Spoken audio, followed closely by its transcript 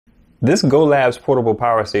This GOLABS Portable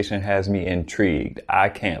Power Station has me intrigued. I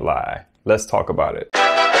can't lie. Let's talk about it.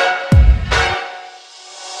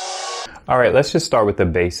 All right, let's just start with the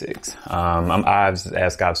basics. I've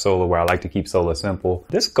asked God Solar, where I like to keep solar simple.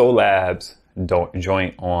 This GOLABS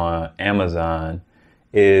joint on Amazon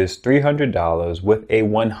is $300 with a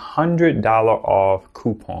 $100 off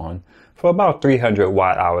coupon for about 300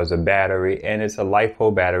 watt hours of battery, and it's a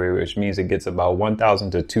LiFePo battery, which means it gets about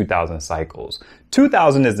 1,000 to 2,000 cycles.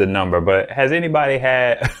 2,000 is the number, but has anybody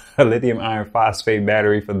had a lithium iron phosphate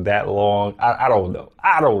battery for that long? I don't know.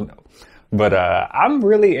 But I'm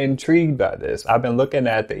really intrigued by this. I've been looking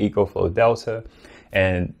at the EcoFlow Delta,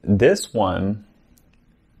 and this one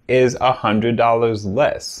is $100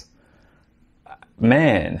 less.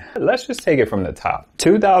 Man, let's just take it from the top.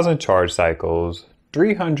 2,000 charge cycles,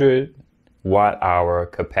 300 watt hour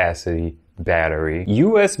capacity battery,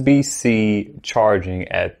 USB-C charging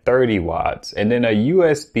at 30 watts, and then a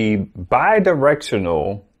USB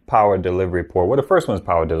bidirectional power delivery port. Well, the first one's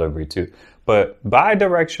power delivery too, but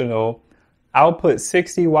bidirectional output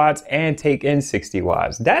 60 watts and take in 60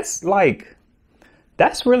 watts. That's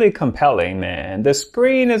really compelling, man. The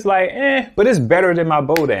screen is like, but it's better than my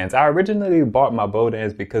Beaudens. I originally bought my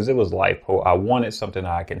Beaudens because it was LiFePo. I wanted something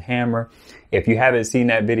that I can hammer. If you haven't seen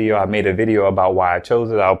that video, I made a video about why I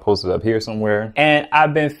chose it. I'll post it up here somewhere. And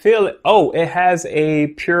I've been feeling, it has a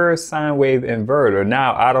pure sine wave inverter.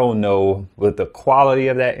 Now, I don't know what the quality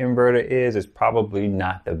of that inverter is. It's probably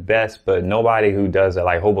not the best, but nobody who does it,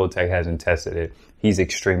 like Hobotech, hasn't tested it. He's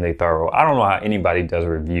extremely thorough. I don't know how anybody does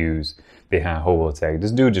reviews behind Hobotech.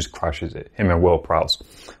 This dude just crushes it. Him and Will Prouse.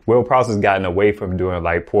 Will Prouse has gotten away from doing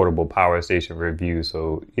like portable power station reviews.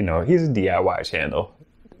 So, he's a DIY channel.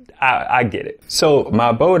 I get it. So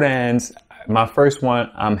my Beaudens, my first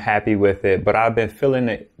one, I'm happy with it, but I've been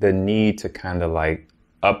feeling the need to kind of like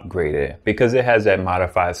upgrade it because it has that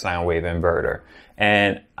modified sine wave inverter.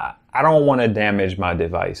 And I don't want to damage my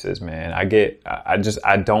devices, man. I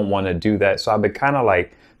don't want to do that. So I've been kind of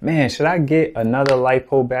like, man, should I get another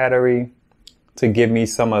LiFePo battery to give me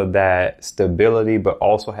some of that stability, but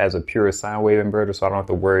also has a pure sine wave inverter so I don't have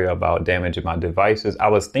to worry about damaging my devices? I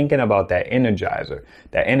was thinking about that Energizer.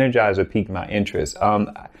 That Energizer piqued my interest.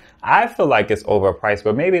 I feel like it's overpriced,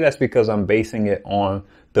 but maybe that's because I'm basing it on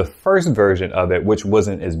the first version of it, which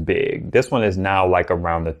wasn't as big. This one is now like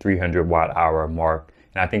around the 300 watt hour mark.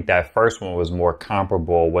 And I think that first one was more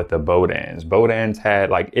comparable with the Beaudens. Beaudens had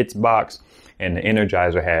like its box, and the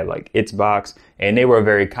Energizer had like its box, and they were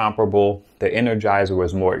very comparable. The Energizer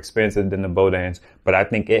was more expensive than the Beaudens, but I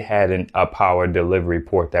think it had a power delivery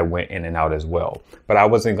port that went in and out as well. But I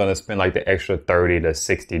wasn't going to spend like the extra $30 to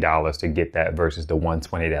 $60 to get that versus the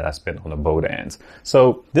 $120 that I spent on the Beaudens.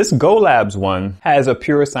 So this GOLABS one has a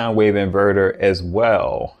pure sine wave inverter as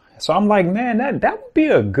well. So I'm like, man, that would be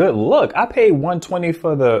a good look. I paid $120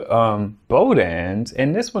 for the Beaudens,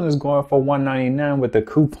 and this one is going for $199 with the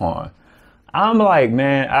coupon. I'm like,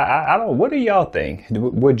 man, I don't, what do y'all think?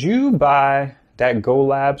 Would you buy that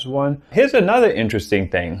GOLABS one? Here's another interesting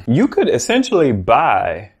thing. You could essentially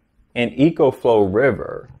buy an EcoFlow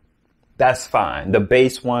River. That's fine. The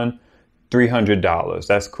base one, $300.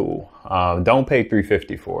 That's cool. Don't pay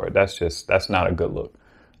 $350 for it. That's not a good look.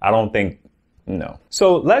 I don't think, no.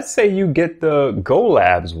 So let's say you get the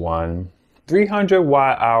GOLABS one, 300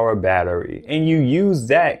 watt hour battery, and you use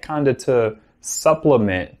that kind of to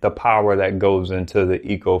supplement the power that goes into the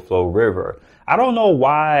EcoFlow River. I don't know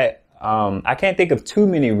why, I can't think of too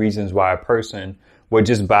many reasons why a person would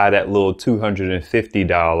just buy that little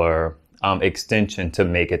 $250 extension to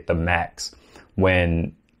make it the max,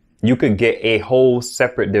 when you could get a whole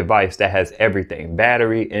separate device that has everything: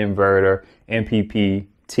 battery, inverter,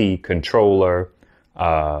 MPPT controller.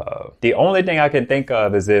 The only thing I can think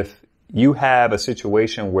of is if you have a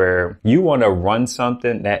situation where you want to run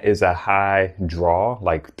something that is a high draw,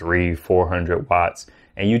 like 400 watts,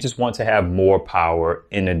 and you just want to have more power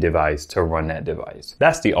in the device to run that device.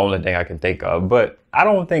 That's the only thing I can think of, but I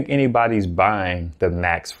don't think anybody's buying the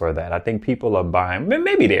max for that. I think people are buying,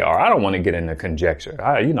 maybe they are. I don't want to get into conjecture.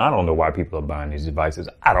 I don't know why people are buying these devices.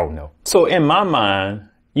 I don't know. So in my mind,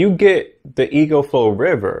 you get the EcoFlow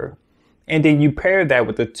River, and then you pair that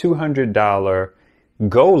with the $200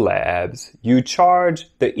 GOLABS. You charge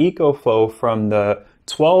the EcoFlow from the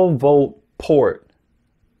 12 volt port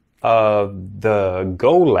of the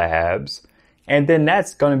GOLABS, and then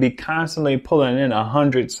that's going to be constantly pulling in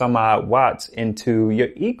 100 some odd watts into your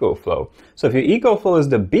EcoFlow. So if your EcoFlow is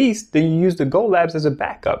the beast, then you use the GOLABS as a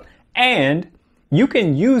backup. And you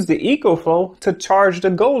can use the EcoFlow to charge the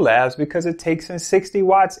GOLABS because it takes in 60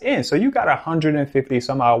 watts in. So you got 150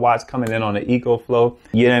 some odd watts coming in on the EcoFlow.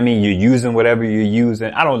 You know what I mean? You're using whatever you're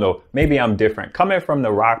using. I don't know. Maybe I'm different. Coming from the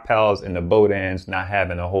Rockpals and the Beaudens, not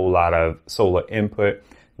having a whole lot of solar input,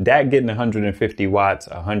 that getting 150 watts,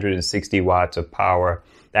 160 watts of power,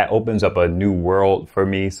 that opens up a new world for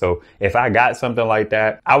me. So if I got something like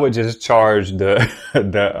that, I would just charge the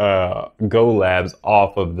GOLABS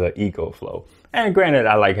off of the EcoFlow. And granted,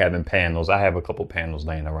 I like having panels. I have a couple panels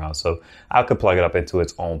laying around, so I could plug it up into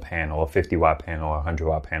its own panel, a 50 watt panel, a 100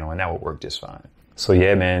 watt panel, and that would work just fine. So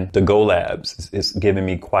yeah, man, the GOLABS is giving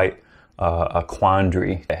me quite a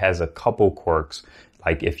quandary. It has a couple quirks.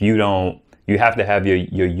 Like if you don't, you have to have your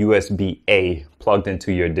USB-A plugged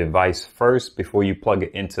into your device first before you plug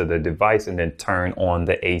it into the device and then turn on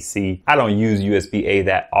the AC. I don't use USB-A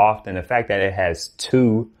that often. The fact that it has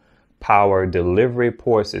 2 power delivery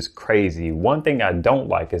ports is crazy. One thing I don't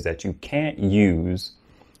like is that you can't use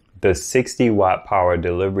the 60 watt power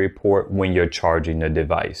delivery port when you're charging the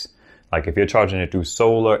device. Like if you're charging it through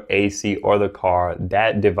solar, AC, or the car,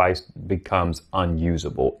 that device becomes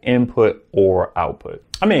unusable, input or output.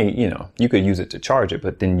 I mean, you know, you could use it to charge it,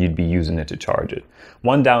 but then you'd be using it to charge it.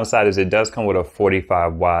 One downside is it does come with a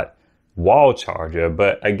 45 watt wall charger,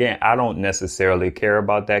 but again, I don't necessarily care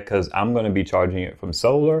about that because I'm going to be charging it from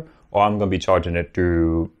solar or I'm going to be charging it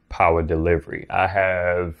through power delivery.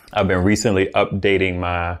 I've been recently updating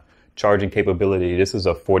my charging capability. This is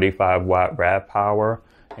a 45 watt RAV power.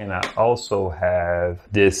 And I also have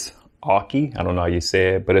this Aki, I don't know how you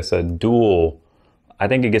say it, but it's a dual. I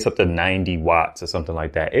think it gets up to 90 watts or something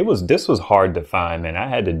like that. This was hard to find, man. I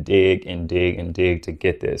had to dig and dig and dig to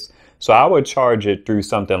get this. So I would charge it through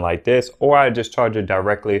something like this, or I just charge it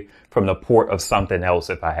directly from the port of something else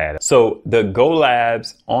if I had it. So the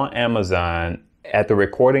GOLABS on Amazon, at the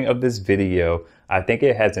recording of this video, I think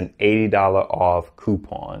it has an $80 off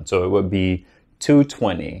coupon. So it would be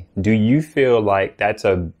 $220. Do you feel like that's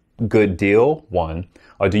a good deal, one?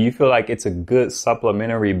 Or do you feel like it's a good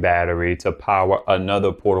supplementary battery to power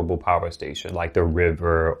another portable power station like the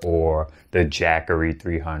River or the Jackery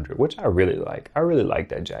 300, which I really like. I really like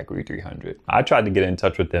that Jackery 300. I tried to get in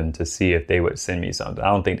touch with them to see if they would send me something. I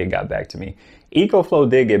don't think they got back to me. EcoFlow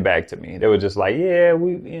did get back to me. They were just like, yeah,